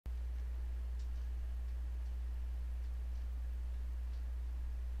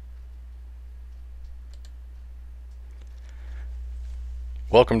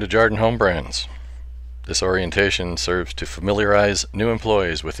Welcome to Jarden Home Brands. This orientation serves to familiarize new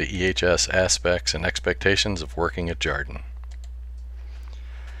employees with the EHS aspects and expectations of working at Jarden.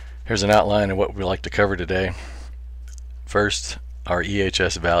 Here's an outline of what we'd like to cover today. First, our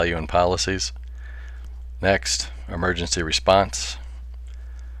EHS value and policies. Next, emergency response.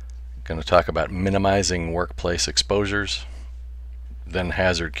 I'm going to talk about minimizing workplace exposures. Then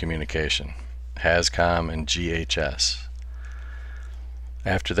hazard communication, HAZCOM and GHS.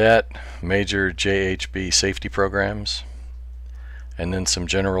 After that, major JHB safety programs, and then some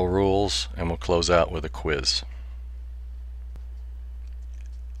general rules, and we'll close out with a quiz.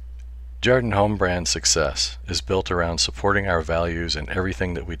 Jarden Home Brand's success is built around supporting our values in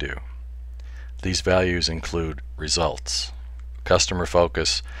everything that we do. These values include results, customer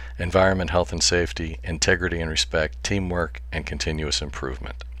focus, environment, health and safety, integrity and respect, teamwork, and continuous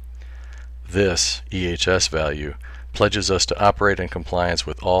improvement. This EHS value pledges us to operate in compliance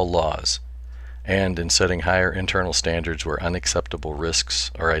with all laws and in setting higher internal standards where unacceptable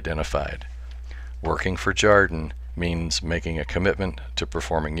risks are identified. Working for Jarden means making a commitment to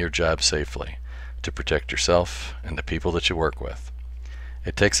performing your job safely, to protect yourself and the people that you work with.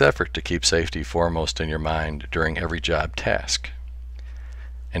 It takes effort to keep safety foremost in your mind during every job task.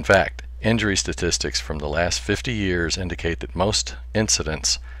 In fact, injury statistics from the last 50 years indicate that most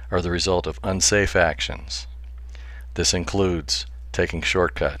incidents are the result of unsafe actions. This includes taking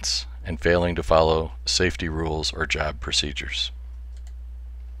shortcuts and failing to follow safety rules or job procedures.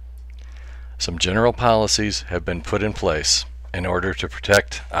 Some general policies have been put in place in order to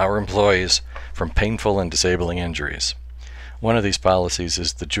protect our employees from painful and disabling injuries. One of these policies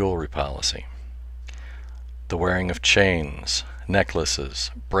is the jewelry policy. The wearing of chains, necklaces,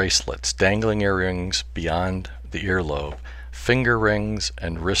 bracelets, dangling earrings beyond the earlobe, finger rings,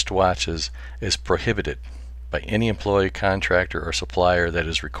 and wristwatches is prohibited by any employee, contractor, or supplier that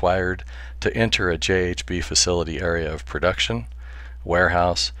is required to enter a JHB facility area of production,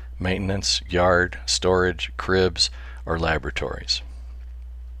 warehouse, maintenance, yard, storage, cribs, or laboratories.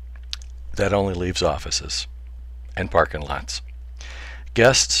 That only leaves offices and parking lots.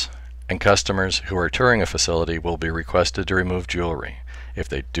 Guests and customers who are touring a facility will be requested to remove jewelry. If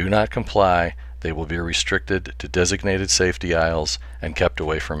they do not comply, they will be restricted to designated safety aisles and kept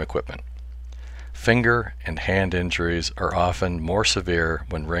away from equipment. Finger and hand injuries are often more severe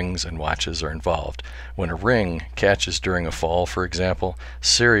when rings and watches are involved. When a ring catches during a fall, for example,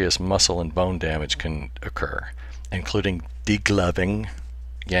 serious muscle and bone damage can occur, including degloving,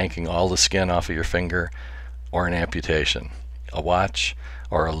 yanking all the skin off of your finger, or an amputation. A watch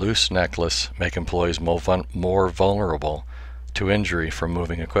or a loose necklace make employees more vulnerable to injury from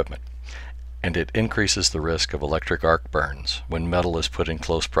moving equipment, and it increases the risk of electric arc burns when metal is put in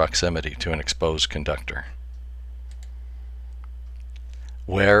close proximity to an exposed conductor.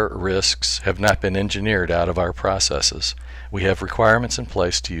 Where risks have not been engineered out of our processes, we have requirements in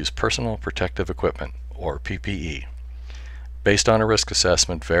place to use personal protective equipment, or PPE. Based on a risk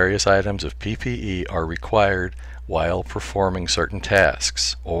assessment, various items of PPE are required while performing certain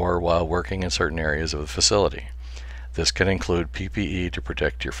tasks or while working in certain areas of the facility. This can include PPE to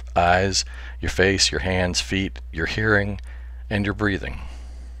protect your eyes, your face, your hands, feet, your hearing, and your breathing.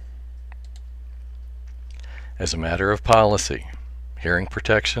 As a matter of policy, hearing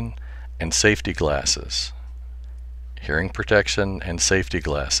protection and safety glasses. Hearing protection and safety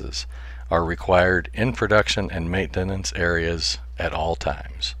glasses are required in production and maintenance areas at all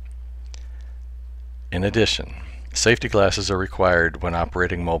times. In addition, safety glasses are required when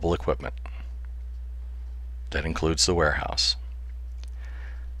operating mobile equipment. That includes the warehouse.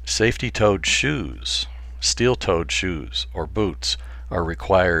 Safety-toed shoes, steel-toed shoes, or boots are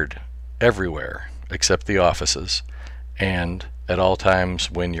required everywhere except the offices and at all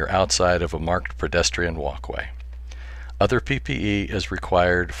times when you're outside of a marked pedestrian walkway. Other PPE is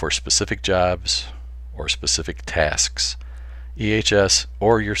required for specific jobs or specific tasks. EHS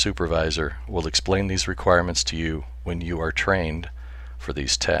or your supervisor will explain these requirements to you when you are trained for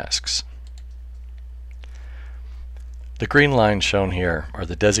these tasks. The green lines shown here are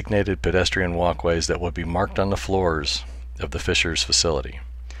the designated pedestrian walkways that will be marked on the floors of the Fishers facility.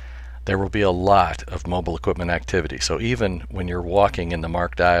 There will be a lot of mobile equipment activity, so even when you're walking in the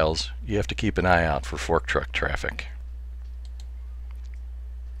marked aisles, you have to keep an eye out for fork truck traffic.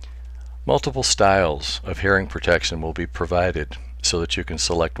 Multiple styles of hearing protection will be provided so that you can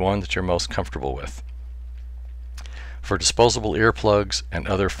select one that you're most comfortable with. For disposable earplugs and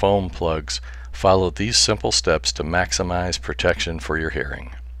other foam plugs, follow these simple steps to maximize protection for your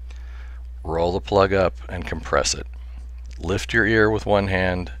hearing. Roll the plug up and compress it. Lift your ear with one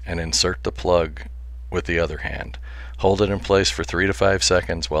hand and insert the plug with the other hand. Hold it in place for 3 to 5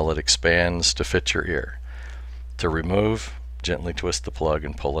 seconds while it expands to fit your ear. To remove, gently twist the plug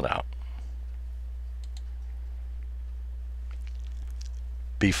and pull it out.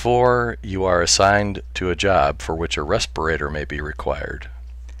 Before you are assigned to a job for which a respirator may be required,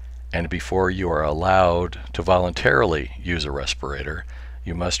 and before you are allowed to voluntarily use a respirator,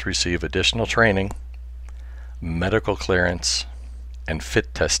 you must receive additional training, medical clearance, and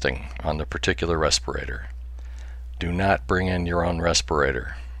fit testing on the particular respirator. Do not bring in your own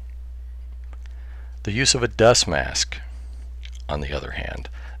respirator. The use of a dust mask, on the other hand,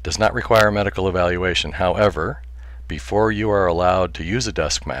 does not require medical evaluation. However, before you are allowed to use a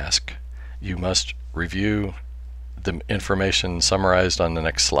dust mask, you must review the information summarized on the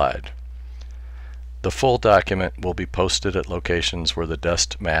next slide. The full document will be posted at locations where the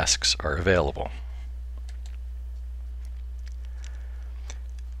dust masks are available.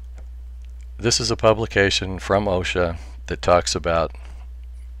 This is a publication from OSHA that talks about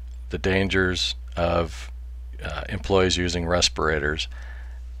the dangers of employees using respirators,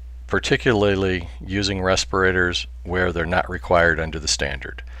 particularly using respirators where they're not required under the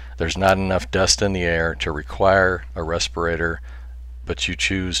standard. There's not enough dust in the air to require a respirator, but you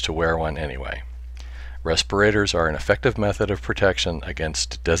choose to wear one anyway. Respirators are an effective method of protection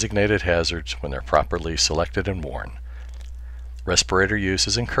against designated hazards when they're properly selected and worn. Respirator use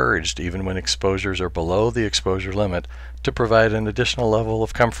is encouraged even when exposures are below the exposure limit to provide an additional level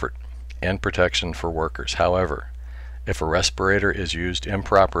of comfort and protection for workers. However, if a respirator is used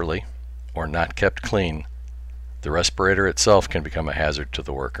improperly or not kept clean, the respirator itself can become a hazard to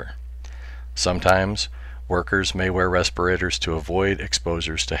the worker. Sometimes, workers may wear respirators to avoid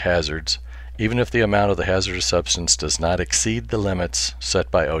exposures to hazards, even if the amount of the hazardous substance does not exceed the limits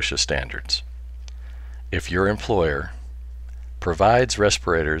set by OSHA standards. If your employer provides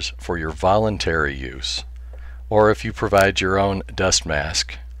respirators for your voluntary use, or if you provide your own dust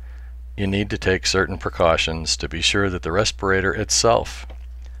mask, you need to take certain precautions to be sure that the respirator itself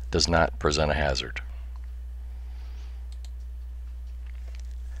does not present a hazard.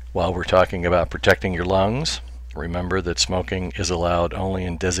 While we're talking about protecting your lungs, remember that smoking is allowed only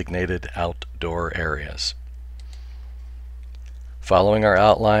in designated outdoor areas. Following our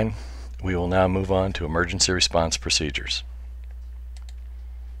outline, we will now move on to emergency response procedures.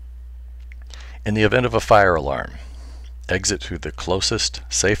 In the event of a fire alarm, exit through the closest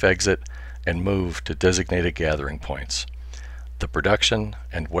safe exit and move to designated gathering points. The production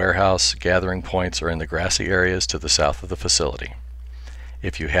and warehouse gathering points are in the grassy areas to the south of the facility.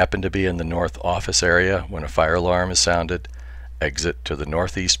 If you happen to be in the north office area when a fire alarm is sounded, exit to the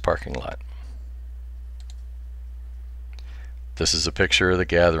northeast parking lot. This is a picture of the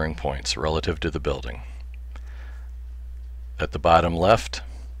gathering points relative to the building. At the bottom left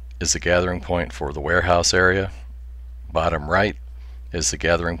is the gathering point for the warehouse area. Bottom right is the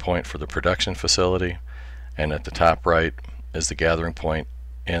gathering point for the production facility, and at the top right is the gathering point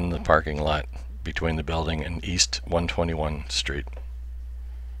in the parking lot between the building and East 121 Street.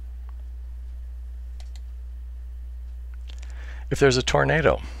 If there's a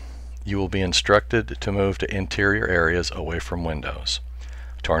tornado, you will be instructed to move to interior areas away from windows.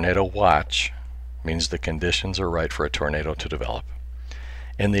 Tornado watch means the conditions are right for a tornado to develop.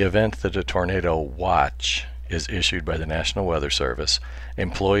 In the event that a tornado watch is issued by the National Weather Service,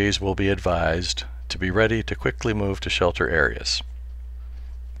 employees will be advised to be ready to quickly move to shelter areas.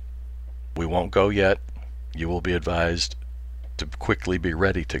 We won't go yet. You will be advised to quickly be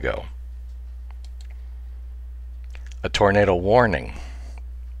ready to go. A tornado warning,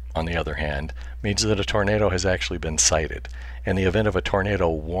 on the other hand, means that a tornado has actually been sighted. In the event of a tornado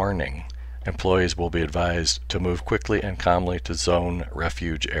warning, employees will be advised to move quickly and calmly to zone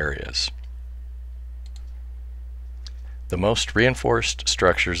refuge areas. The most reinforced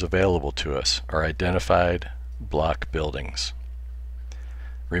structures available to us are identified block buildings.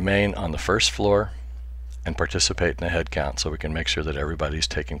 Remain on the first floor and participate in a head count so we can make sure that everybody's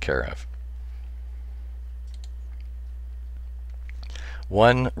taken care of.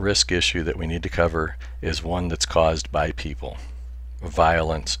 One risk issue that we need to cover is one that's caused by people: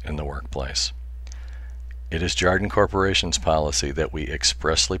 violence in the workplace. It is Jarden Corporation's policy that we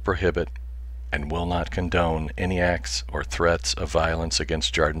expressly prohibit and will not condone any acts or threats of violence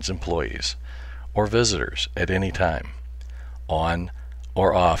against Jarden's employees or visitors at any time, on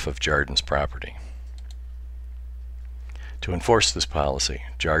or off of Jarden's property. To enforce this policy,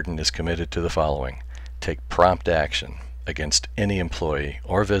 Jarden is committed to the following: take prompt action against any employee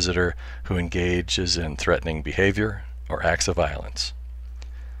or visitor who engages in threatening behavior or acts of violence.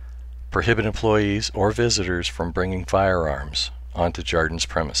 Prohibit employees or visitors from bringing firearms onto Jarden's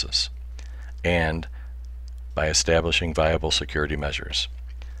premises, and by establishing viable security measures.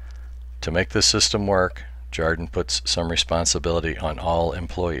 To make this system work, Jardine puts some responsibility on all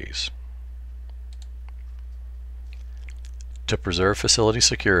employees. To preserve facility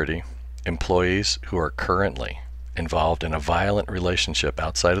security, employees who are currently involved in a violent relationship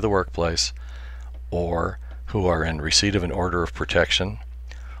outside of the workplace, or who are in receipt of an order of protection,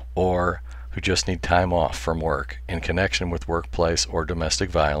 or who just need time off from work in connection with workplace or domestic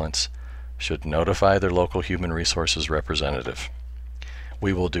violence, should notify their local human resources representative.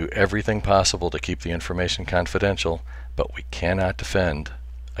 We will do everything possible to keep the information confidential, but we cannot defend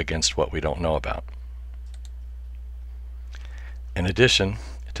against what we don't know about. In addition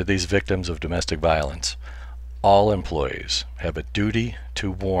to these victims of domestic violence, all employees have a duty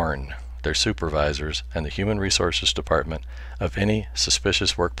to warn their supervisors and the Human Resources Department of any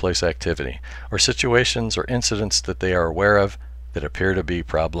suspicious workplace activity or situations or incidents that they are aware of that appear to be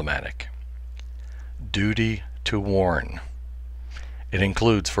problematic. Duty to warn. It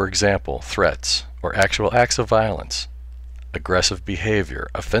includes, for example, threats or actual acts of violence, aggressive behavior,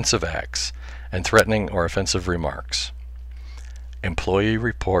 offensive acts, and threatening or offensive remarks. Employee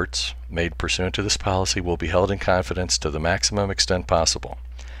reports made pursuant to this policy will be held in confidence to the maximum extent possible,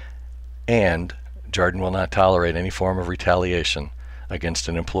 and Jardine will not tolerate any form of retaliation against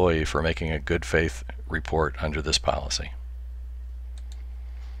an employee for making a good faith report under this policy.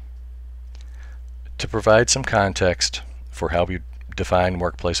 To provide some context for how we define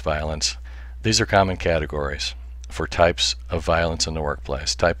workplace violence, these are common categories for types of violence in the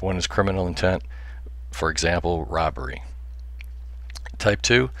workplace. Type 1 is criminal intent, for example, robbery. Type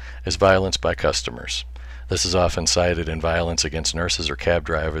 2 is violence by customers. This is often cited in violence against nurses or cab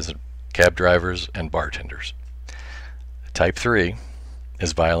drivers and bartenders. Type 3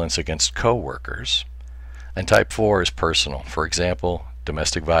 is violence against co-workers. And type 4 is personal, for example,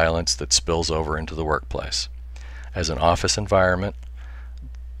 domestic violence that spills over into the workplace. As an office environment,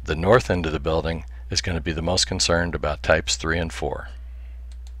 the north end of the building is going to be the most concerned about types 3 and 4.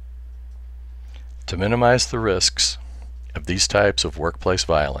 To minimize the risks of these types of workplace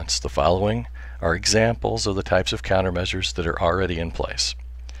violence, the following are examples of the types of countermeasures that are already in place.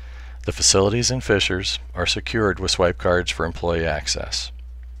 The facilities and fishers are secured with swipe cards for employee access.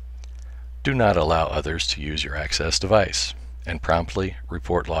 Do not allow others to use your access device, and promptly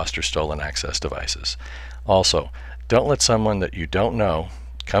report lost or stolen access devices. Also, don't let someone that you don't know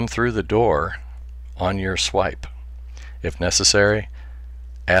come through the door on your swipe. If necessary,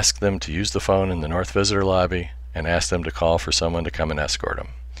 ask them to use the phone in the North Visitor Lobby and ask them to call for someone to come and escort them.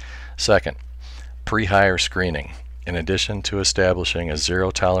 Second, pre-hire screening. In addition to establishing a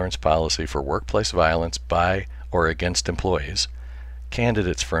zero-tolerance policy for workplace violence by or against employees,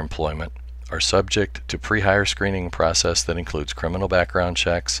 candidates for employment are subject to pre-hire screening process that includes criminal background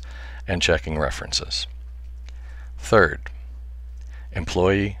checks and checking references. Third,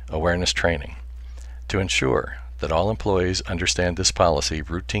 employee awareness training. To ensure that all employees understand this policy,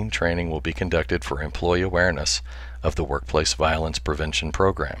 routine training will be conducted for employee awareness of the workplace violence prevention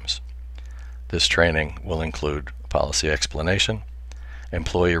programs. This training will include policy explanation,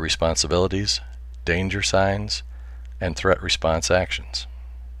 employee responsibilities, danger signs, and threat response actions.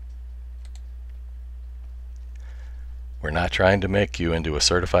 We're not trying to make you into a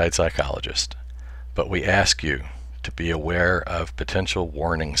certified psychologist, but we ask you to be aware of potential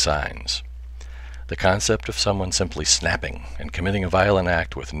warning signs. The concept of someone simply snapping and committing a violent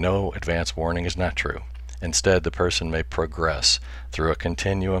act with no advance warning is not true. Instead, the person may progress through a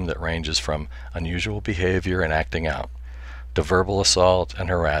continuum that ranges from unusual behavior and acting out, to verbal assault and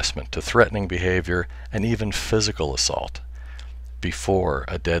harassment, to threatening behavior and even physical assault before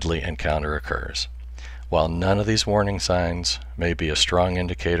a deadly encounter occurs. While none of these warning signs may be a strong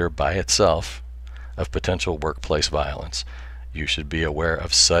indicator by itself of potential workplace violence, you should be aware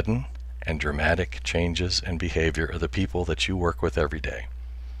of sudden and dramatic changes in behavior of the people that you work with every day.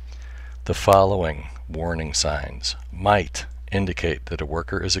 The following warning signs might indicate that a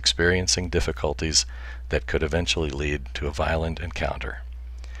worker is experiencing difficulties that could eventually lead to a violent encounter.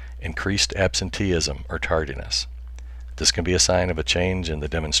 Increased absenteeism or tardiness. This can be a sign of a change in the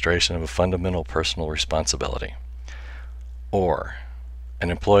demonstration of a fundamental personal responsibility. Or an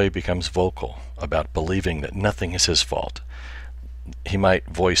employee becomes vocal about believing that nothing is his fault. He might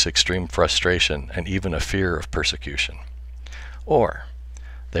voice extreme frustration and even a fear of persecution. Or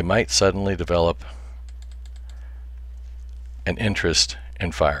they might suddenly develop an interest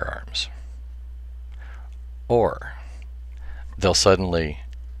in firearms. Or they'll suddenly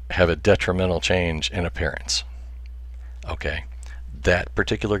have a detrimental change in appearance. Okay, that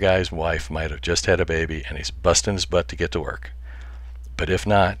particular guy's wife might have just had a baby and he's busting his butt to get to work. But if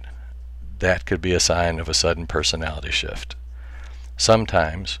not, that could be a sign of a sudden personality shift.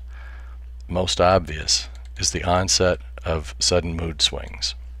 Sometimes, most obvious, is the onset of sudden mood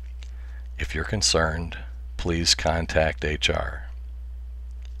swings. If you're concerned, please contact HR.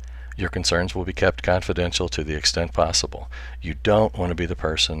 Your concerns will be kept confidential to the extent possible. You don't want to be the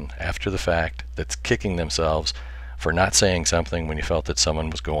person, after the fact, that's kicking themselves for not saying something when you felt that someone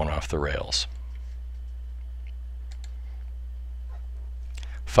was going off the rails.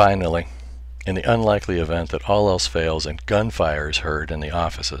 Finally, in the unlikely event that all else fails and gunfire is heard in the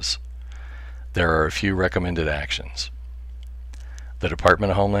offices, there are a few recommended actions. The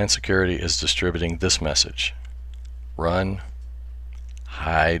Department of Homeland Security is distributing this message: run,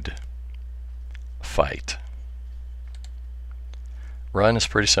 hide, fight. Run is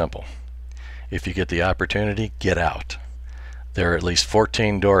pretty simple. If you get the opportunity, get out. There are at least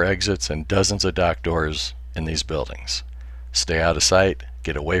 14 door exits and dozens of dock doors in these buildings. Stay out of sight,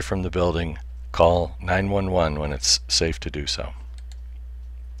 get away from the building, call 911 when it's safe to do so.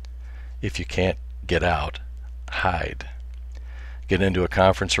 If you can't get out, hide. Get into a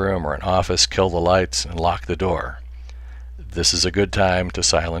conference room or an office, kill the lights, and lock the door. This is a good time to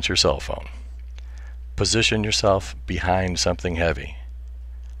silence your cell phone. Position yourself behind something heavy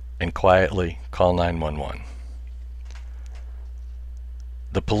and quietly call 911.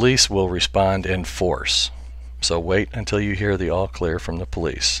 The police will respond in force, so wait until you hear the all clear from the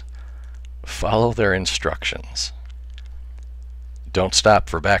police. Follow their instructions. Don't stop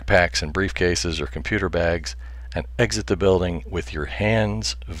for backpacks and briefcases or computer bags, and exit the building with your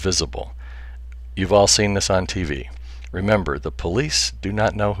hands visible. You've all seen this on TV. Remember, the police do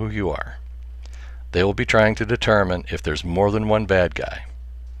not know who you are. They will be trying to determine if there's more than one bad guy.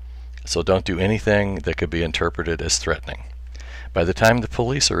 So don't do anything that could be interpreted as threatening. By the time the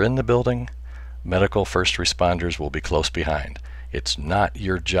police are in the building, medical first responders will be close behind. It's not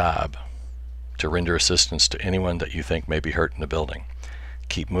your job to render assistance to anyone that you think may be hurt in the building.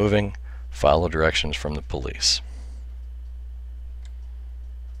 Keep moving, follow directions from the police.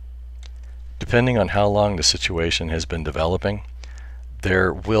 Depending on how long the situation has been developing,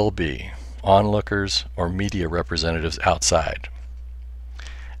 there will be onlookers or media representatives outside.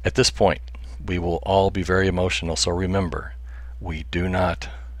 At this point, we will all be very emotional, so remember, we do not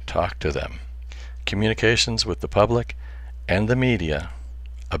talk to them. Communications with the public and the media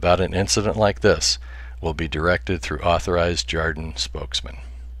about an incident like this will be directed through authorized Jarden spokesmen.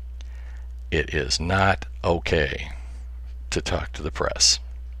 It is not okay to talk to the press.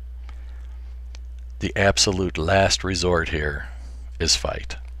 The absolute last resort here is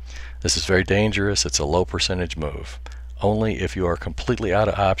fight. This is very dangerous. It's a low percentage move. Only if you are completely out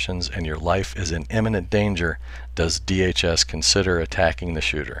of options and your life is in imminent danger does DHS consider attacking the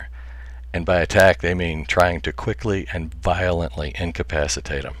shooter. And by attack, they mean trying to quickly and violently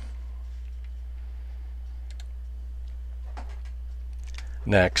incapacitate him.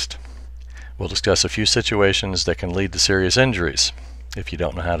 Next, we'll discuss a few situations that can lead to serious injuries if you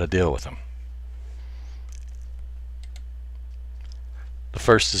don't know how to deal with them. The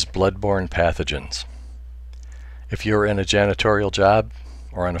first is bloodborne pathogens. If you're in a janitorial job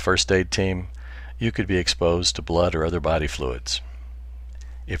or on a first aid team, you could be exposed to blood or other body fluids.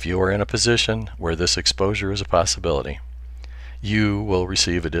 If you are in a position where this exposure is a possibility, you will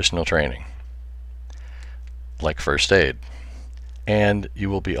receive additional training, like first aid, and you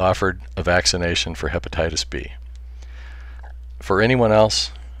will be offered a vaccination for hepatitis B. For anyone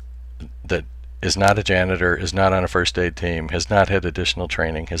else that is not a janitor, is not on a first aid team, has not had additional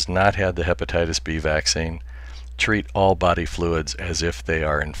training, has not had the hepatitis B vaccine, treat all body fluids as if they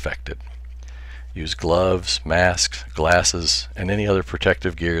are infected. Use gloves, masks, glasses, and any other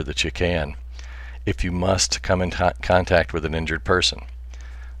protective gear that you can if you must come in contact with an injured person.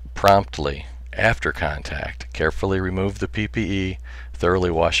 Promptly, after contact, carefully remove the PPE,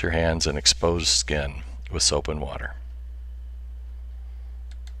 thoroughly wash your hands, and expose skin with soap and water.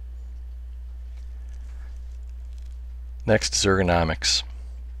 Next is ergonomics.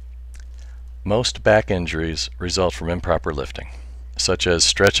 Most back injuries result from improper lifting, such as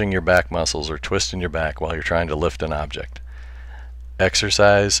stretching your back muscles or twisting your back while you're trying to lift an object.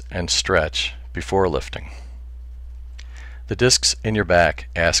 Exercise and stretch before lifting. The discs in your back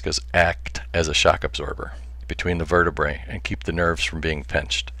act as a shock absorber between the vertebrae and keep the nerves from being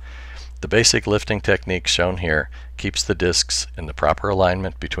pinched. The basic lifting technique shown here keeps the discs in the proper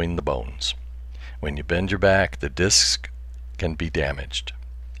alignment between the bones. When you bend your back, the disc can be damaged,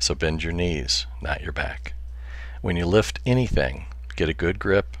 so bend your knees, not your back. When you lift anything, get a good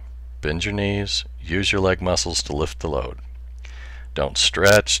grip, bend your knees, use your leg muscles to lift the load. Don't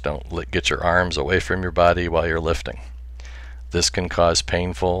stretch, don't get your arms away from your body while you're lifting. This can cause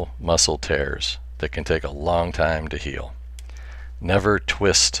painful muscle tears that can take a long time to heal. Never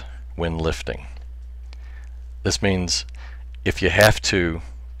twist when lifting. This means if you have to,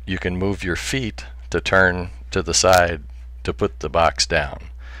 you can move your feet to turn to the side to put the box down,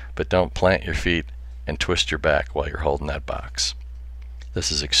 but don't plant your feet and twist your back while you're holding that box.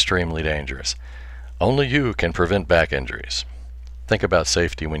 This is extremely dangerous. Only you can prevent back injuries. Think about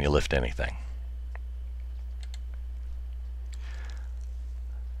safety when you lift anything.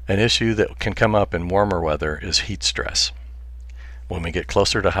 An issue that can come up in warmer weather is heat stress. When we get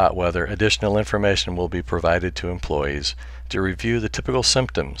closer to hot weather, additional information will be provided to employees to review the typical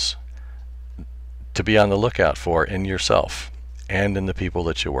symptoms to be on the lookout for in yourself and in the people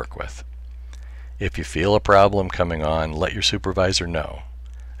that you work with. If you feel a problem coming on, let your supervisor know,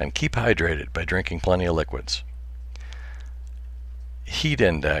 and keep hydrated by drinking plenty of liquids. Heat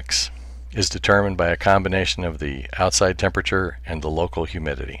index is determined by a combination of the outside temperature and the local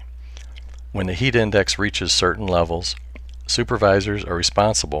humidity. When the heat index reaches certain levels, supervisors are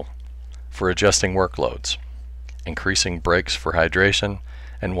responsible for adjusting workloads, increasing breaks for hydration,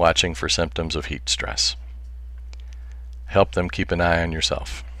 and watching for symptoms of heat stress. Help them keep an eye on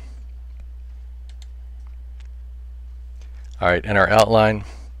yourself. All right, in our outline,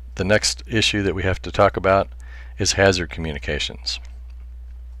 the next issue that we have to talk about is hazard communications.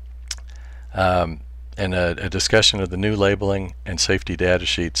 And a discussion of the new labeling and safety data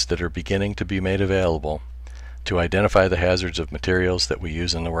sheets that are beginning to be made available to identify the hazards of materials that we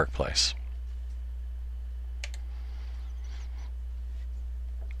use in the workplace.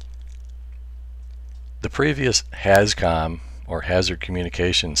 The previous HAZCOM, or Hazard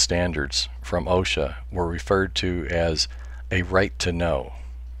Communication Standards, from OSHA were referred to as a Right to Know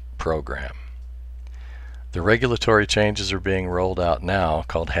program. The regulatory changes are being rolled out now,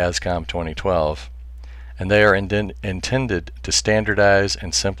 called HAZCOM 2012, and they are intended to standardize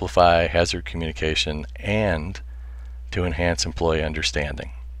and simplify hazard communication and to enhance employee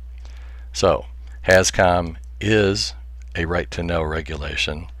understanding. So, HAZCOM is a Right to Know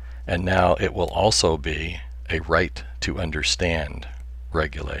regulation, and now it will also be a Right to Understand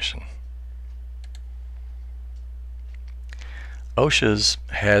regulation. OSHA's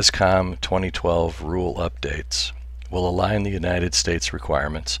HAZCOM 2012 rule updates will align the United States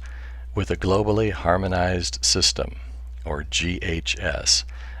requirements with a globally harmonized system, or GHS,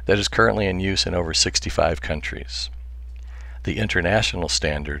 that is currently in use in over 65 countries. The international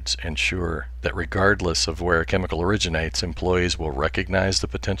standards ensure that regardless of where a chemical originates, employees will recognize the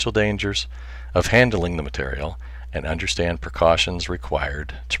potential dangers of handling the material and understand precautions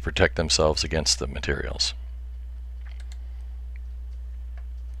required to protect themselves against the materials.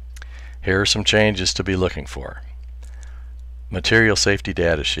 Here are some changes to be looking for. Material Safety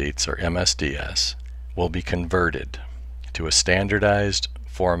Data Sheets, or MSDS, will be converted to a standardized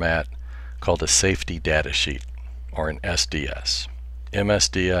format called a Safety Data Sheet, or an SDS.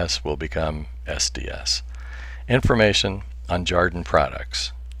 MSDS will become SDS. Information on Jarden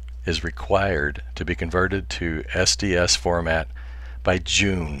products is required to be converted to SDS format by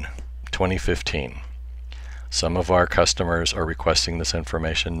June 2015. Some of our customers are requesting this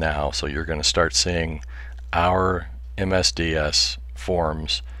information now, so you're going to start seeing our MSDS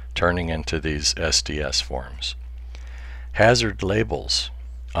forms turning into these SDS forms. Hazard labels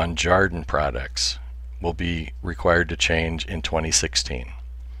on Jarden products will be required to change in 2016.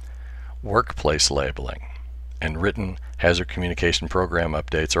 Workplace labeling and written hazard communication program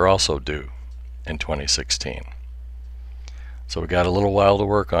updates are also due in 2016. So we got a little while to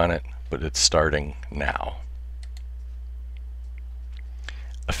work on it, but it's starting now.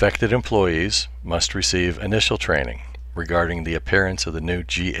 Affected employees must receive initial training regarding the appearance of the new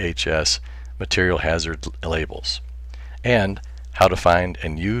GHS material hazard labels and how to find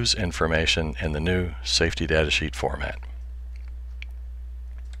and use information in the new safety data sheet format.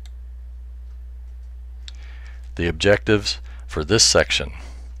 The objectives for this section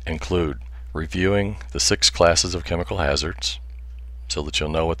include reviewing the 6 classes of chemical hazards so that you'll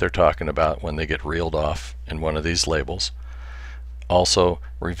know what they're talking about when they get reeled off in one of these labels. Also,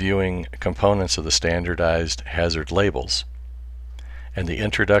 reviewing components of the standardized hazard labels and the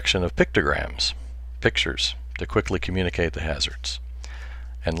introduction of pictograms, pictures, to quickly communicate the hazards.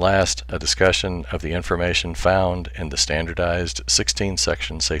 And last, a discussion of the information found in the standardized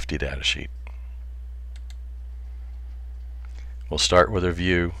 16-section safety data sheet. We'll start with a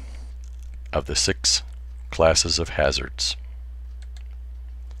review of the 6 classes of hazards.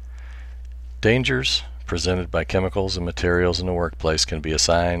 Dangers presented by chemicals and materials in the workplace can be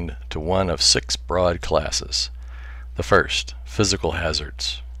assigned to one of 6 broad classes. The first, physical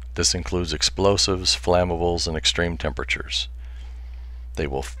hazards. This includes explosives, flammables, and extreme temperatures. They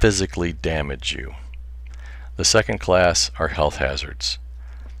will physically damage you. The second class are health hazards.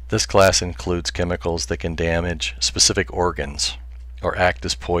 This class includes chemicals that can damage specific organs or act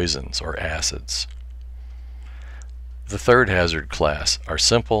as poisons or acids. The third hazard class are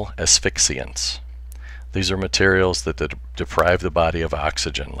simple asphyxiants. These are materials that deprive the body of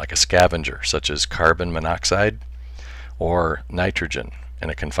oxygen, like a scavenger, such as carbon monoxide or nitrogen in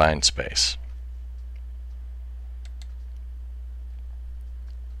a confined space.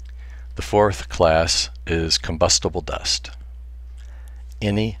 The fourth class is combustible dust.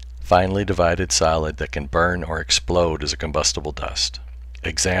 Any finely divided solid that can burn or explode is a combustible dust.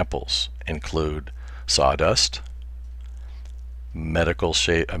 Examples include sawdust, metal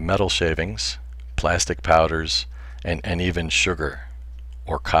shavings, plastic powders, and even sugar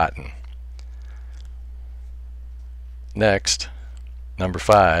or cotton. Next, number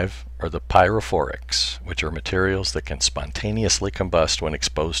 5 are the pyrophorics, which are materials that can spontaneously combust when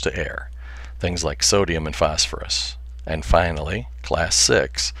exposed to air, things like sodium and phosphorus. And finally, class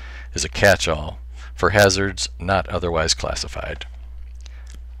 6 is a catch-all for hazards not otherwise classified.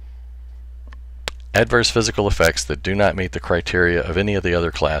 Adverse physical effects that do not meet the criteria of any of the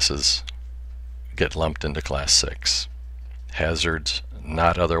other classes get lumped into class 6. Hazards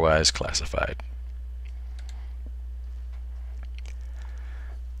not otherwise classified.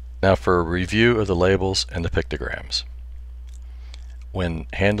 Now for a review of the labels and the pictograms. When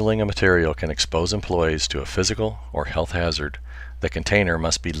handling a material can expose employees to a physical or health hazard, the container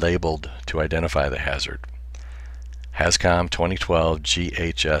must be labeled to identify the hazard. HAZCOM 2012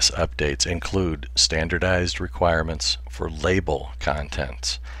 GHS updates include standardized requirements for label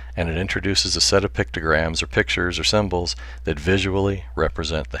contents, and it introduces a set of pictograms or pictures or symbols that visually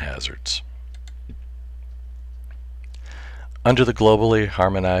represent the hazards. Under the globally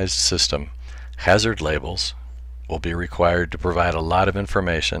harmonized system, hazard labels will be required to provide a lot of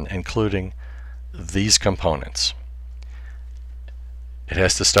information, including these components. It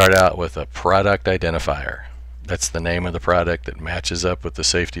has to start out with a product identifier. That's the name of the product that matches up with the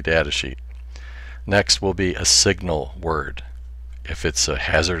safety data sheet. Next will be a signal word. If it's a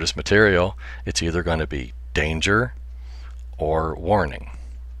hazardous material, it's either going to be danger or warning.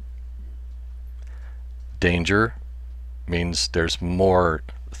 Danger means there's more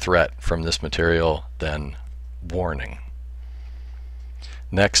threat from this material than warning.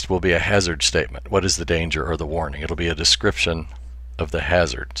 Next will be a hazard statement. What is the danger or the warning? It'll be a description of the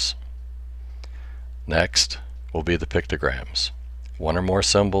hazards. Next will be the pictograms. One or more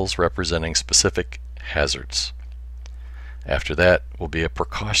symbols representing specific hazards. After that will be a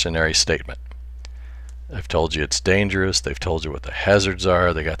precautionary statement. I've told you it's dangerous, they've told you what the hazards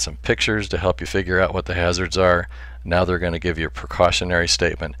are, they got some pictures to help you figure out what the hazards are. Now they're going to give you a precautionary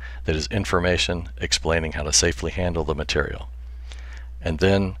statement that is information explaining how to safely handle the material. And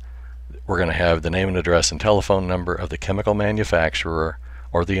then we're going to have the name and address and telephone number of the chemical manufacturer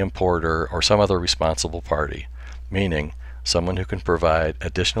or the importer or some other responsible party, meaning someone who can provide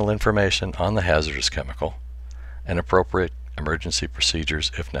additional information on the hazardous chemical and appropriate emergency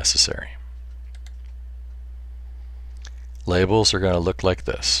procedures if necessary. Labels are going to look like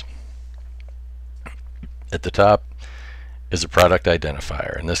this. At the top is a product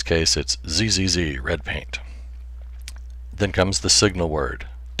identifier. In this case, it's ZZZ red paint. Then comes the signal word,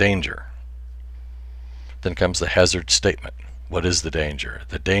 danger. Then comes the hazard statement. What is the danger?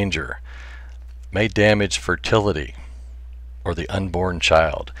 The danger may damage fertility or the unborn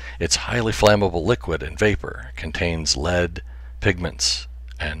child. It's highly flammable liquid and vapor, contains lead, pigments,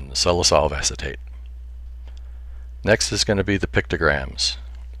 and salicylic acetate. Next is going to be the pictograms,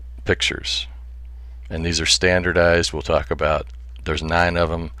 pictures. And these are standardized. We'll talk about, there's 9 of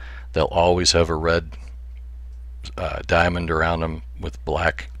them. They'll always have a red diamond around them with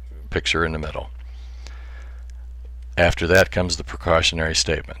black picture in the middle. After that comes the precautionary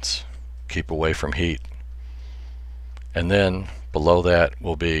statements. Keep away from heat. And then below that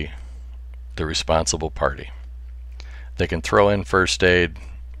will be the responsible party. They can throw in first aid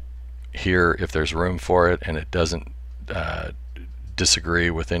here if there's room for it and it doesn't disagree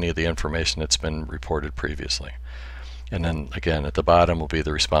with any of the information that's been reported previously. And then again at the bottom will be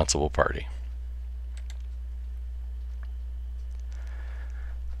the responsible party.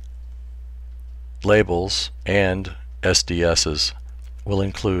 Labels and SDSs will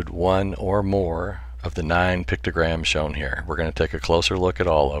include one or more of the 9 pictograms shown here. We're going to take a closer look at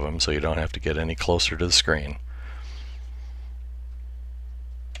all of them so you don't have to get any closer to the screen.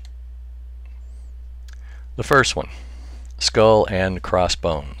 The first one, skull and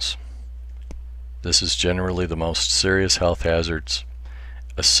crossbones. This is generally the most serious health hazards.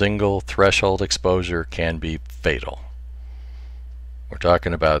 A single threshold exposure can be fatal. We're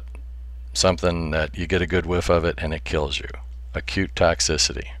talking about something that you get a good whiff of it and it kills you. Acute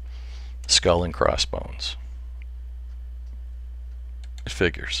toxicity. Skull and crossbones. It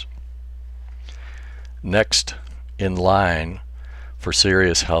figures. Next in line for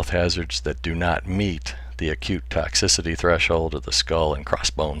serious health hazards that do not meet the acute toxicity threshold of the skull and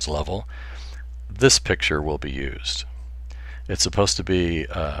crossbones level, this picture will be used. It's supposed to be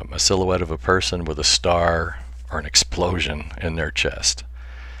a silhouette of a person with a star or an explosion in their chest.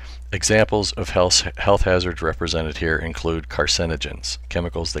 Examples of health hazards represented here include carcinogens,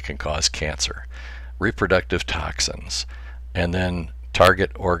 chemicals that can cause cancer, reproductive toxins, and then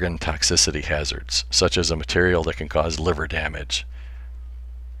target organ toxicity hazards, such as a material that can cause liver damage.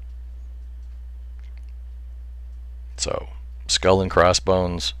 So, skull and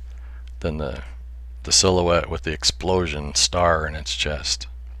crossbones, then the silhouette with the explosion star in its chest.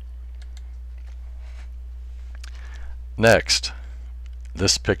 Next,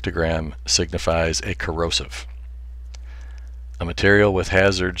 this pictogram signifies a corrosive, a material with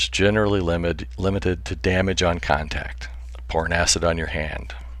hazards generally limited to damage on contact, pouring acid on your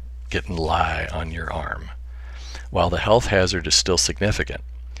hand, getting lye on your arm. While the health hazard is still significant,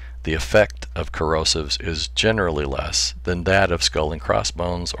 the effect of corrosives is generally less than that of skull and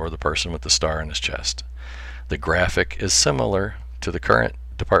crossbones or the person with the star in his chest. The graphic is similar to the current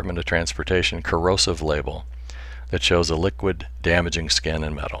Department of Transportation corrosive label that shows a liquid damaging skin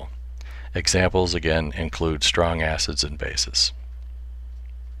and metal. Examples again include strong acids and bases.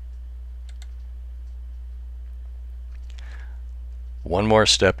 One more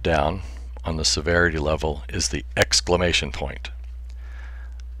step down on the severity level is the exclamation point.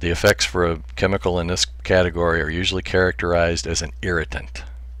 The effects for a chemical in this category are usually characterized as an irritant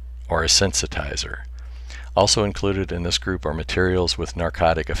or a sensitizer. Also included in this group are materials with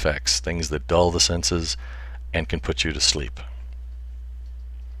narcotic effects, things that dull the senses and can put you to sleep.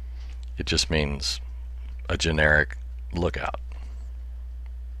 It just means a generic lookout.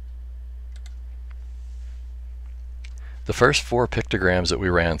 The first 4 pictograms that we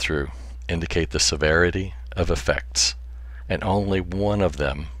ran through indicate the severity of effects, and only one of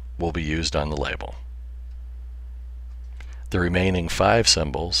them will be used on the label. The remaining 5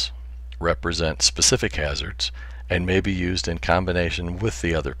 symbols represent specific hazards and may be used in combination with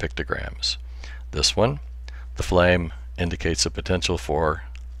the other pictograms. This one, the flame, indicates a potential for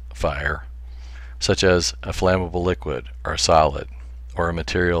fire, such as a flammable liquid or a solid, or a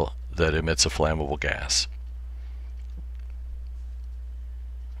material that emits a flammable gas.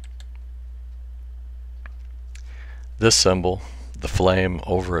 This symbol, the flame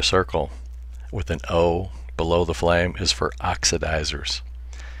over a circle with an O below the flame, is for oxidizers,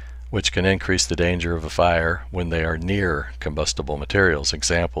 which can increase the danger of a fire when they are near combustible materials.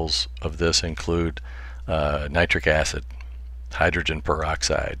 Examples of this include nitric acid, hydrogen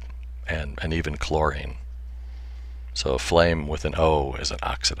peroxide, and even chlorine. So a flame with an O is an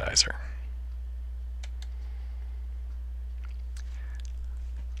oxidizer.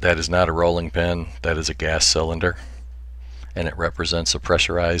 That is not a rolling pin, that is a gas cylinder, and it represents a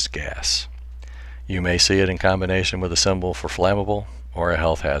pressurized gas. You may see it in combination with a symbol for flammable or a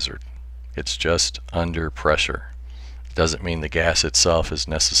health hazard. It's just under pressure. Doesn't mean the gas itself is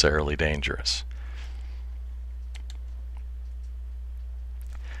necessarily dangerous.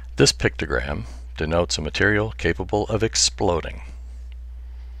 This pictogram denotes a material capable of exploding.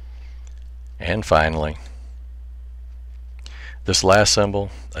 And finally, this last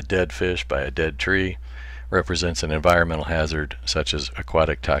symbol, a dead fish by a dead tree, represents an environmental hazard such as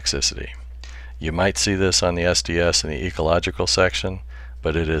aquatic toxicity. You might see this on the SDS in the ecological section,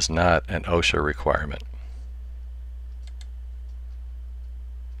 but it is not an OSHA requirement.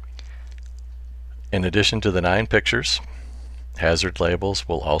 In addition to the 9 pictures, hazard labels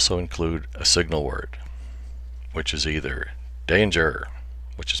will also include a signal word, which is either danger,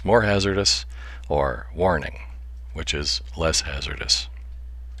 which is more hazardous, or warning, which is less hazardous.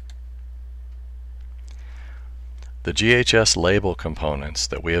 The GHS label components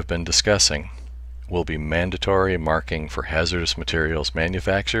that we have been discussing will be mandatory marking for hazardous materials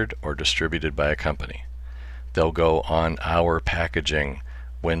manufactured or distributed by a company. They'll go on our packaging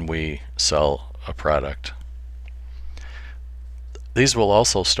when we sell a product. These will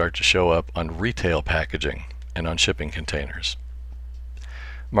also start to show up on retail packaging and on shipping containers.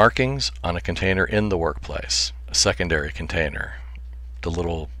 Markings on a container in the workplace, a secondary container, the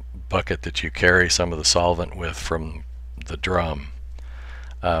little bucket that you carry some of the solvent with from the drum.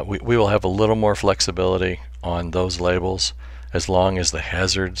 We will have a little more flexibility on those labels as long as the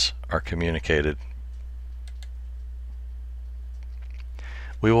hazards are communicated.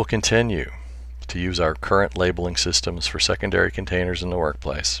 We will continue to use our current labeling systems for secondary containers in the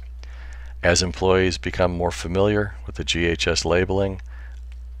workplace. As employees become more familiar with the GHS labeling,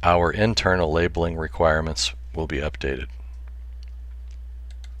 our internal labeling requirements will be updated.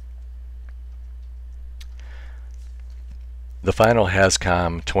 The final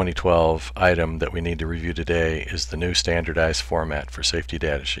HAZCOM 2012 item that we need to review today is the new standardized format for safety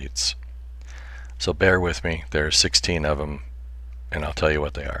data sheets. So bear with me, there are 16 of them, and I'll tell you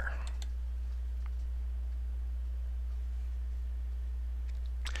what they are.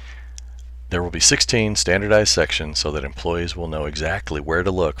 There will be 16 standardized sections so that employees will know exactly where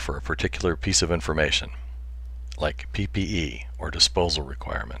to look for a particular piece of information, like PPE or disposal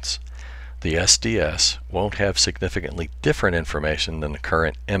requirements. The SDS won't have significantly different information than the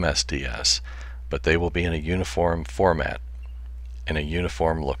current MSDS, but they will be in a uniform format, in a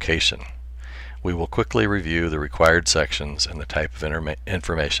uniform location. We will quickly review the required sections and the type of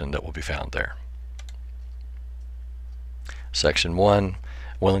information that will be found there. Section 1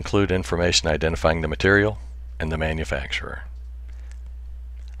 will include information identifying the material and the manufacturer.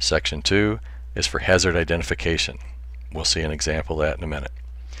 Section 2 is for hazard identification. We'll see an example of that in a minute.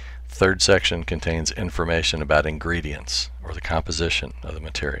 Third section contains information about ingredients or the composition of the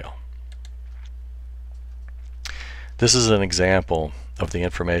material. This is an example of the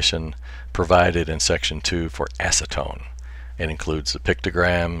information provided in Section 2 for acetone. It includes the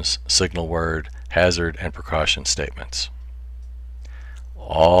pictograms, signal word, hazard, and precaution statements.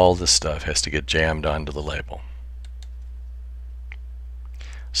 All this stuff has to get jammed onto the label.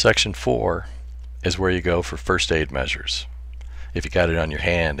 Section 4 is where you go for first aid measures. If you got it on your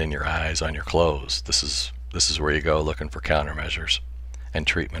hand, in your eyes, on your clothes, this is where you go looking for countermeasures and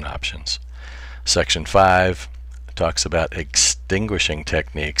treatment options. Section 5 talks about extinguishing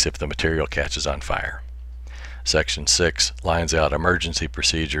techniques if the material catches on fire. Section 6 lines out emergency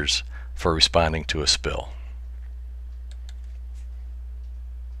procedures for responding to a spill.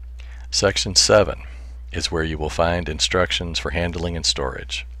 Section 7 is where you will find instructions for handling and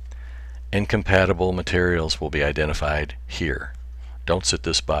storage. Incompatible materials will be identified here. Don't sit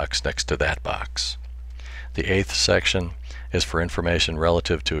this box next to that box. The 8th section is for information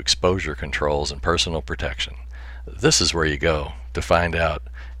relative to exposure controls and personal protection. This is where you go to find out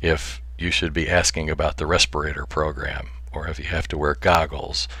if you should be asking about the respirator program, or if you have to wear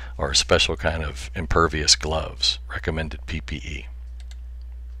goggles or a special kind of impervious gloves, recommended PPE.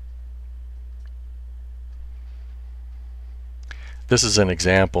 This is an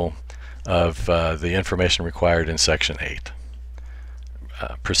example of the information required in Section 8.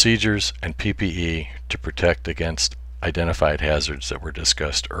 Procedures and PPE to protect against identified hazards that were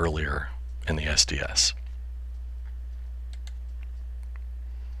discussed earlier in the SDS.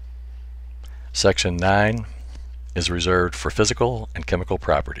 Section 9 is reserved for physical and chemical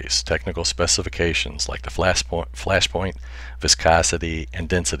properties. Technical specifications like the flashpoint, viscosity, and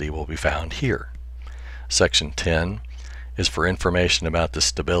density will be found here. Section 10 is for information about the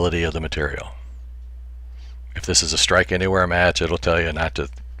stability of the material. If this is a strike anywhere match, it'll tell you not to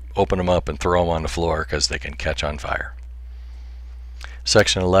open them up and throw them on the floor because they can catch on fire.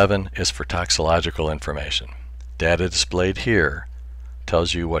 Section 11 is for toxicological information. Data displayed here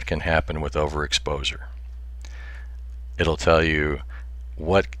tells you what can happen with overexposure. It'll tell you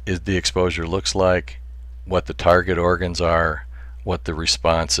what the exposure looks like, what the target organs are, what the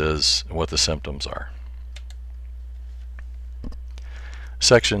response is, and what the symptoms are.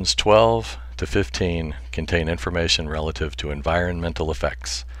 Sections 12 to 15 contain information relative to environmental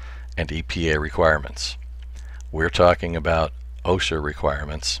effects and EPA requirements. We're talking about OSHA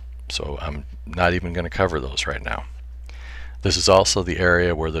requirements, so I'm not even going to cover those right now. This is also the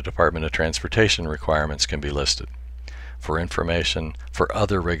area where the Department of Transportation requirements can be listed. For information for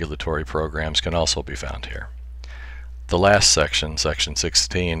other regulatory programs can also be found here. The last section, Section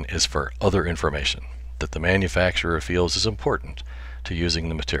 16, is for other information that the manufacturer feels is important to using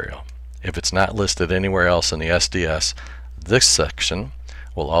the material. If it's not listed anywhere else in the SDS, this section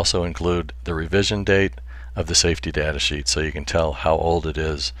will also include the revision date of the safety data sheet so you can tell how old it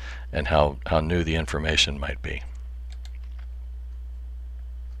is and how new the information might be.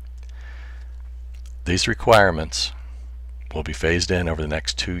 These requirements will be phased in over the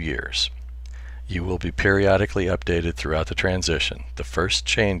next 2 years. You will be periodically updated throughout the transition. The first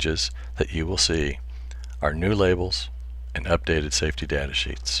changes that you will see are new labels and updated safety data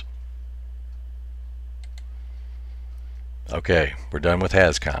sheets. Okay, we're done with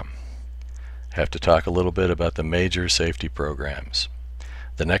HAZCOM. Have to talk a little bit about the major safety programs.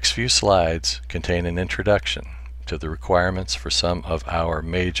 The next few slides contain an introduction to the requirements for some of our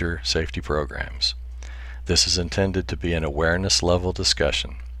major safety programs. This is intended to be an awareness level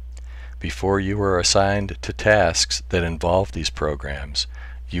discussion. before you are assigned to tasks that involve these programs,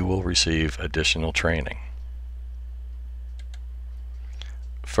 you will receive additional training.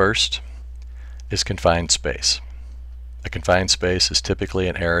 First is confined space. A confined space is typically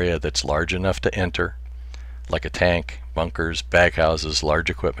an area that's large enough to enter, like a tank, bunkers, baghouses, large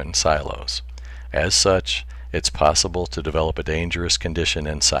equipment, and silos. As such, it's possible to develop a dangerous condition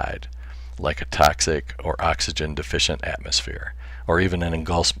inside, like a toxic or oxygen deficient atmosphere, or even an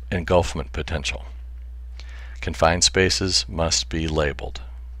engulfment potential. Confined spaces must be labeled.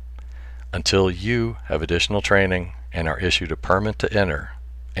 Until you have additional training and are issued a permit to enter,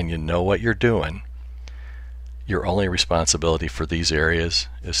 and you know what you're doing, your only responsibility for these areas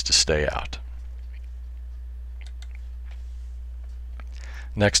is to stay out.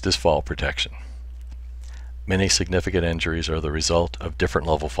 Next is fall protection. Many significant injuries are the result of different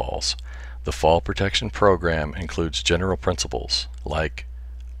level falls. The fall protection program includes general principles like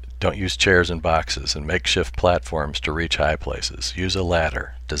don't use chairs and boxes and makeshift platforms to reach high places. Use a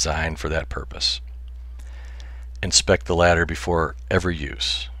ladder designed for that purpose. Inspect the ladder before every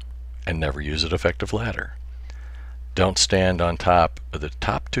use and never use a defective ladder. Don't stand on top of the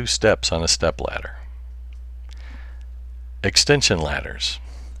top 2 steps on a step ladder. Extension ladders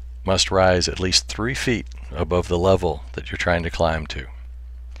must rise at least 3 feet above the level that you're trying to climb to.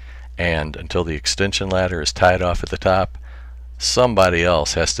 And until the extension ladder is tied off at the top, somebody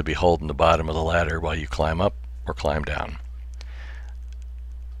else has to be holding the bottom of the ladder while you climb up or climb down.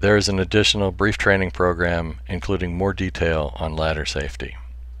 There is an additional brief training program including more detail on ladder safety.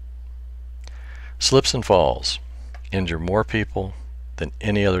 Slips and falls injure more people than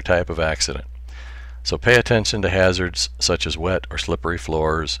any other type of accident. So pay attention to hazards such as wet or slippery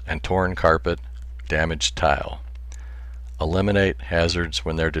floors and torn carpet, damaged tile. Eliminate hazards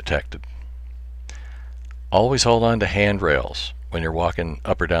when they're detected. Always hold on to handrails when you're walking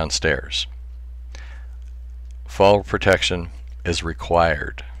up or down stairs. Fall protection is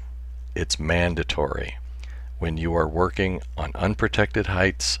required. It's mandatory when you are working on unprotected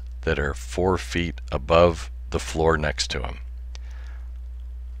heights that are 4 feet above the floor next to them.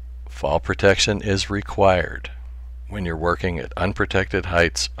 Fall protection is required when you're working at unprotected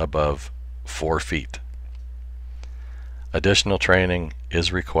heights above 4 feet. Additional training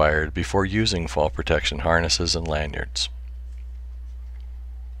is required before using fall protection harnesses and lanyards.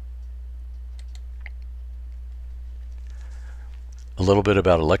 A little bit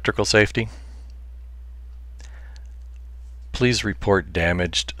about electrical safety. Please report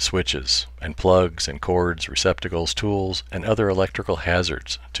damaged switches and plugs and cords, receptacles, tools, and other electrical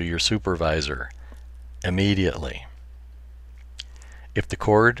hazards to your supervisor immediately. If the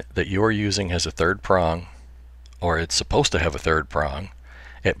cord that you are using has a 3rd prong, or it's supposed to have a 3rd prong,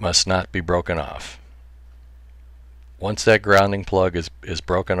 it must not be broken off. Once that grounding plug is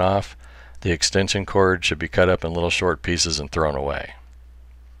broken off, the extension cord should be cut up in little short pieces and thrown away.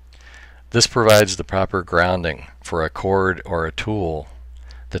 This provides the proper grounding for a cord or a tool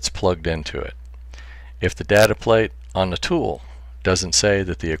that's plugged into it. If the data plate on the tool doesn't say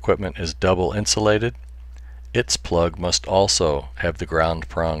that the equipment is double insulated, its plug must also have the ground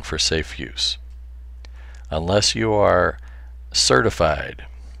prong for safe use. Unless you are certified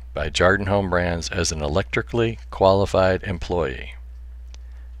by Jarden Home Brands as an electrically qualified employee,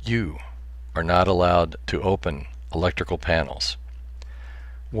 you are not allowed to open electrical panels.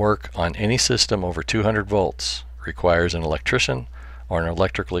 Work on any system over 200 volts requires an electrician or an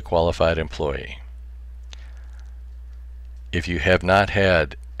electrically qualified employee. If you have not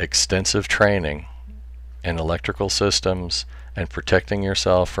had extensive training in electrical systems and protecting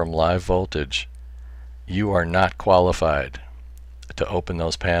yourself from live voltage, you are not qualified to open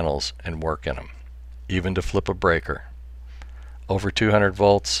those panels and work in them, even to flip a breaker. Over 200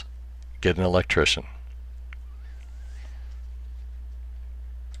 volts, get an electrician.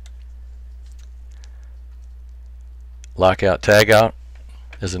 Lockout Tagout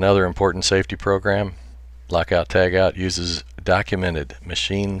is another important safety program. Lockout Tagout uses documented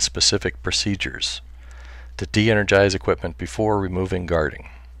machine-specific procedures to de-energize equipment before removing guarding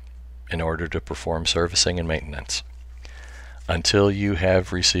in order to perform servicing and maintenance. Until you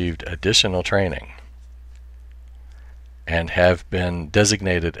have received additional training and have been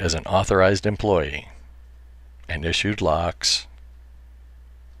designated as an authorized employee and issued locks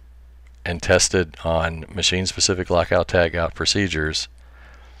and tested on machine-specific lockout tagout procedures,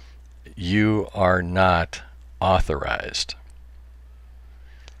 you are not authorized.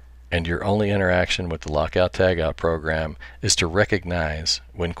 And your only interaction with the lockout tagout program is to recognize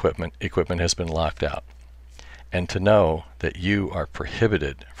when equipment has been locked out, and to know that you are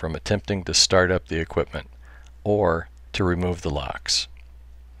prohibited from attempting to start up the equipment or to remove the locks.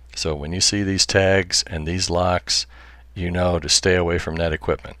 So when you see these tags and these locks, you know to stay away from that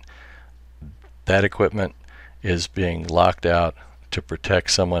equipment. That equipment is being locked out to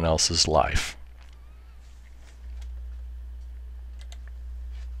protect someone else's life.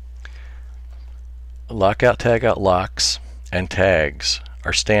 Lockout tagout locks and tags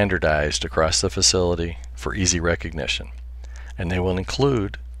are standardized across the facility for easy recognition, and they will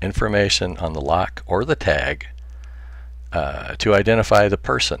include information on the lock or the tag to identify the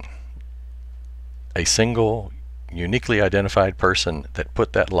person, a single uniquely identified person that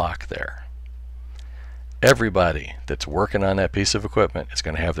put that lock there. Everybody that's working on that piece of equipment is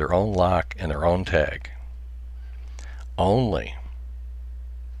going to have their own lock and their own tag. Only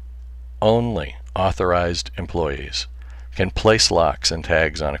authorized employees can place locks and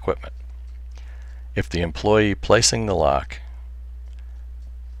tags on equipment. If the employee placing the lock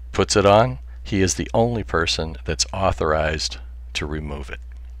puts it on, he is the only person that's authorized to remove it.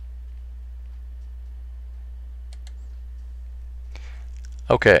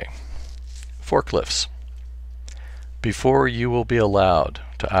 Okay, forklifts. Before you will be allowed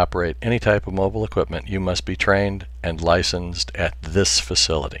to operate any type of mobile equipment, you must be trained and licensed at this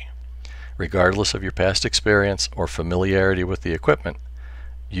facility. Regardless of your past experience or familiarity with the equipment,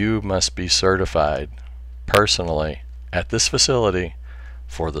 you must be certified personally at this facility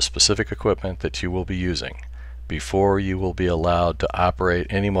for the specific equipment that you will be using before you will be allowed to operate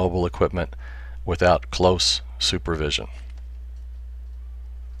any mobile equipment without close supervision.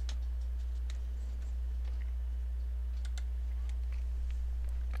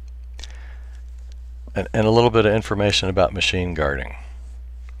 And a little bit of information about machine guarding.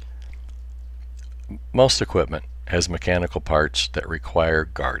 Most equipment has mechanical parts that require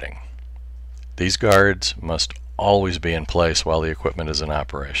guarding. These guards must always be in place while the equipment is in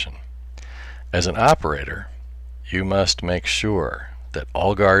operation. As an operator, you must make sure that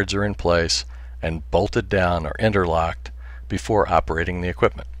all guards are in place and bolted down or interlocked before operating the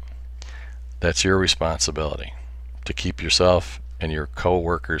equipment. That's your responsibility to keep yourself and your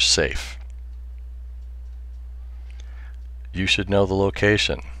co-workers safe. You should know the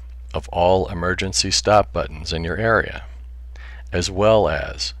location of all emergency stop buttons in your area, as well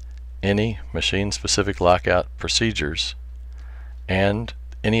as any machine-specific lockout procedures and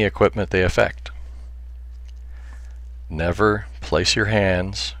any equipment they affect. Never place your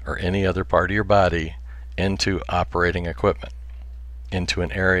hands or any other part of your body into operating equipment, into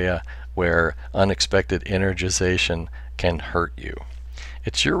an area where unexpected energization can hurt you.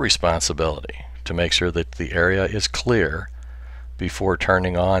 It's your responsibility to make sure that the area is clear before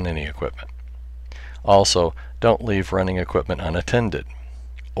turning on any equipment. Also, don't leave running equipment unattended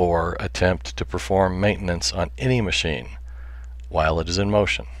or attempt to perform maintenance on any machine while it is in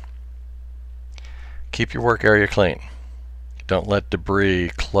motion. Keep your work area clean. Don't let debris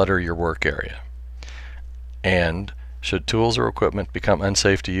clutter your work area. And should tools or equipment become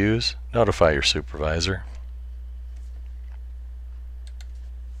unsafe to use, notify your supervisor.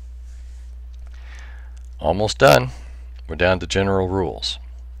 Almost done. We're down to general rules.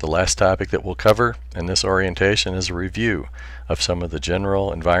 The last topic that we'll cover in this orientation is a review of some of the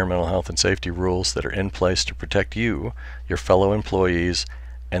general environmental health and safety rules that are in place to protect you, your fellow employees,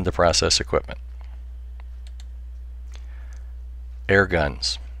 and the process equipment. Air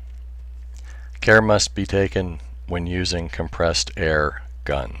guns. Care must be taken when using compressed air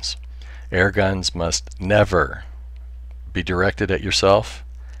guns. Air guns must never be directed at yourself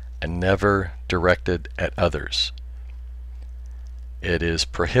and never directed at others. It is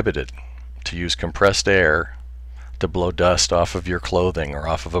prohibited to use compressed air to blow dust off of your clothing or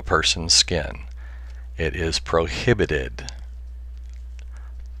off of a person's skin. It is prohibited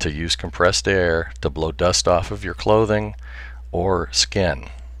to use compressed air to blow dust off of your clothing or skin.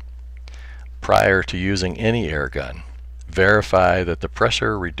 Prior to using any air gun, verify that the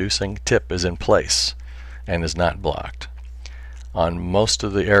pressure reducing tip is in place and is not blocked. On most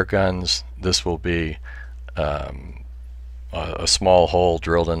of the air guns, this will be a small hole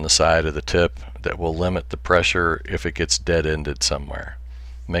drilled in the side of the tip that will limit the pressure if it gets dead-ended somewhere.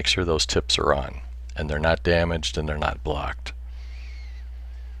 Make sure those tips are on and they're not damaged and they're not blocked.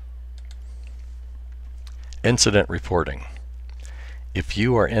 Incident reporting. If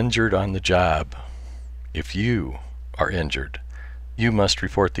you are injured on the job, you must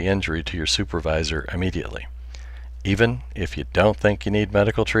report the injury to your supervisor immediately. Even if you don't think you need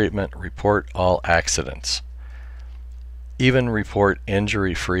medical treatment, report all accidents. Even report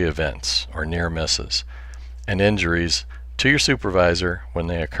injury-free events or near misses and injuries to your supervisor when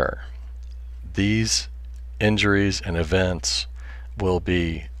they occur. These injuries and events will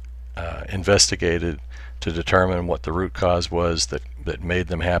be investigated to determine what the root cause was that that made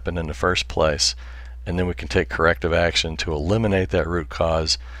them happen in the first place, and then we can take corrective action to eliminate that root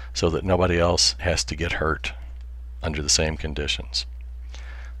cause so that nobody else has to get hurt under the same conditions.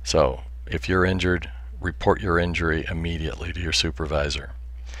 So if you're injured, report your injury immediately to your supervisor.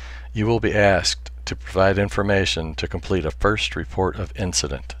 You will be asked to provide information to complete a first report of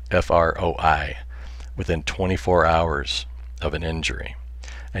incident, FROI, within 24 hours of an injury,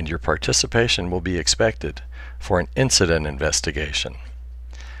 and your participation will be expected for an incident investigation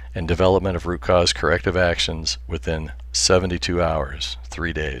and development of root cause corrective actions within 72 hours,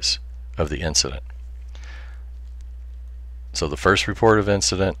 3 days, of the incident. So the first report of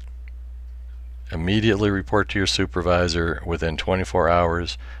incident, immediately report to your supervisor. Within 24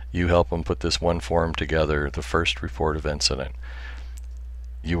 hours, you help them put this one form together, the first report of incident.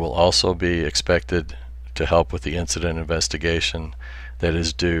 You will also be expected to help with the incident investigation that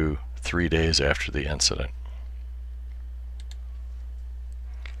is due 3 days after the incident.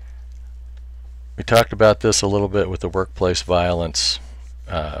 We talked about this a little bit with the workplace violence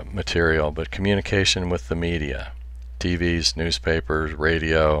material, but communication with the media, TVs, newspapers,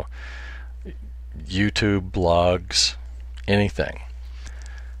 radio, YouTube, blogs, anything.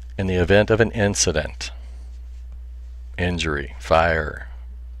 In the event of an incident, injury, fire,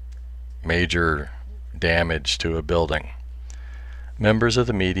 major damage to a building, members of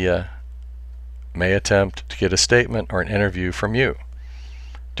the media may attempt to get a statement or an interview from you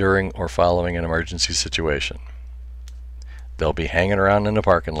during or following an emergency situation. They'll be hanging around in the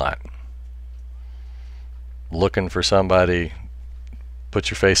parking lot looking for somebody, put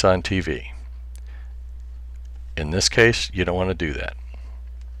your face on TV. In this case, you don't want to do that.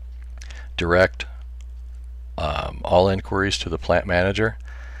 Direct all inquiries to the plant manager.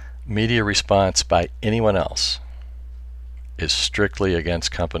 Media response by anyone else is strictly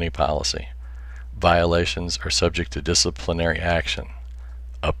against company policy. Violations are subject to disciplinary action,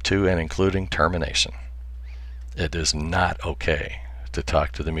 up to and including termination. It is not okay to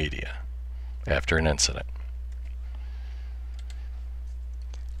talk to the media after an incident.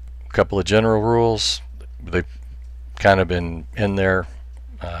 A couple of general rules. They've kind of been in there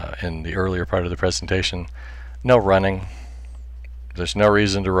in the earlier part of the presentation. No running. There's no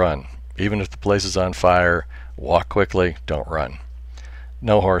reason to run. Even if the place is on fire, walk quickly, don't run.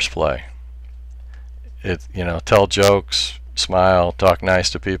 No horseplay. Tell jokes, smile, talk nice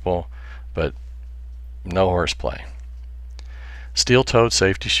to people, but no horseplay. Steel-toed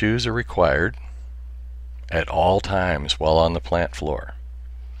safety shoes are required at all times while on the plant floor.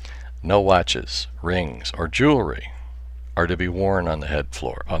 No watches, rings, or jewelry are to be worn on the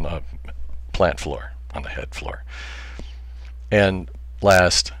plant floor, on the head floor. And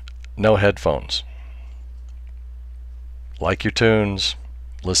last, no headphones. Like your tunes,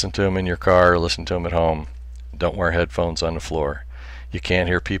 listen to them in your car, listen to them at home. Don't wear headphones on the floor. You can't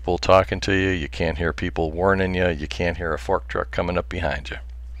hear people talking to you, you can't hear people warning you, you can't hear a fork truck coming up behind you.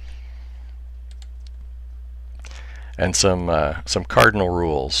 And some cardinal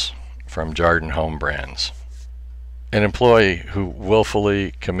rules from Jarden Home Brands. An employee who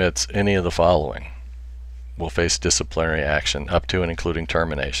willfully commits any of the following will face disciplinary action up to and including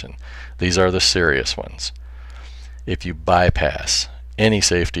termination. These are the serious ones. If you bypass any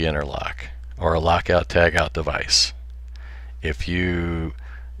safety interlock or a lockout tagout device, if you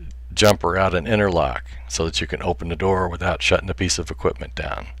jump around an interlock so that you can open the door without shutting a piece of equipment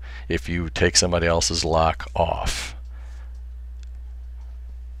down, if you take somebody else's lock off,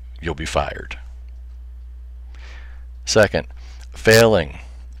 you'll be fired. Second, failing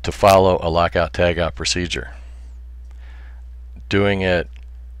to follow a lockout tagout procedure. Doing it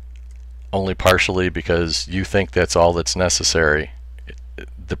only partially because you think that's all that's necessary.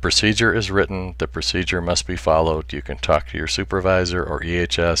 The procedure is written, the procedure must be followed. You can talk to your supervisor or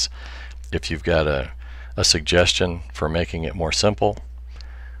EHS if you've got a suggestion for making it more simple.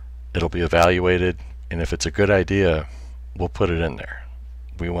 It'll be evaluated, and if it's a good idea, we'll put it in there.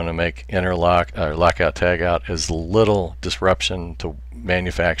 We want to make lockout tagout as little disruption to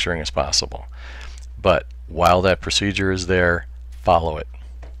manufacturing as possible. But while that procedure is there, follow it.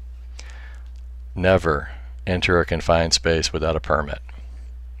 Never enter a confined space without a permit.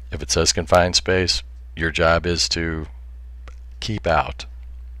 If it says confined space, your job is to keep out.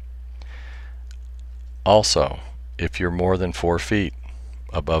 Also, if you're more than 4 feet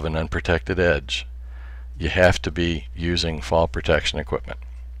above an unprotected edge, you have to be using fall protection equipment.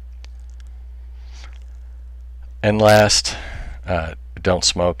 And last, don't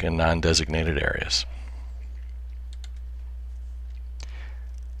smoke in non-designated areas.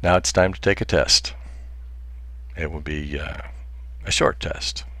 Now it's time to take a test. It will be a short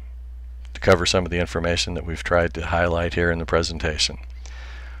test, to cover some of the information that we've tried to highlight here in the presentation.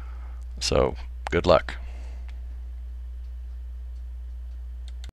 So, good luck.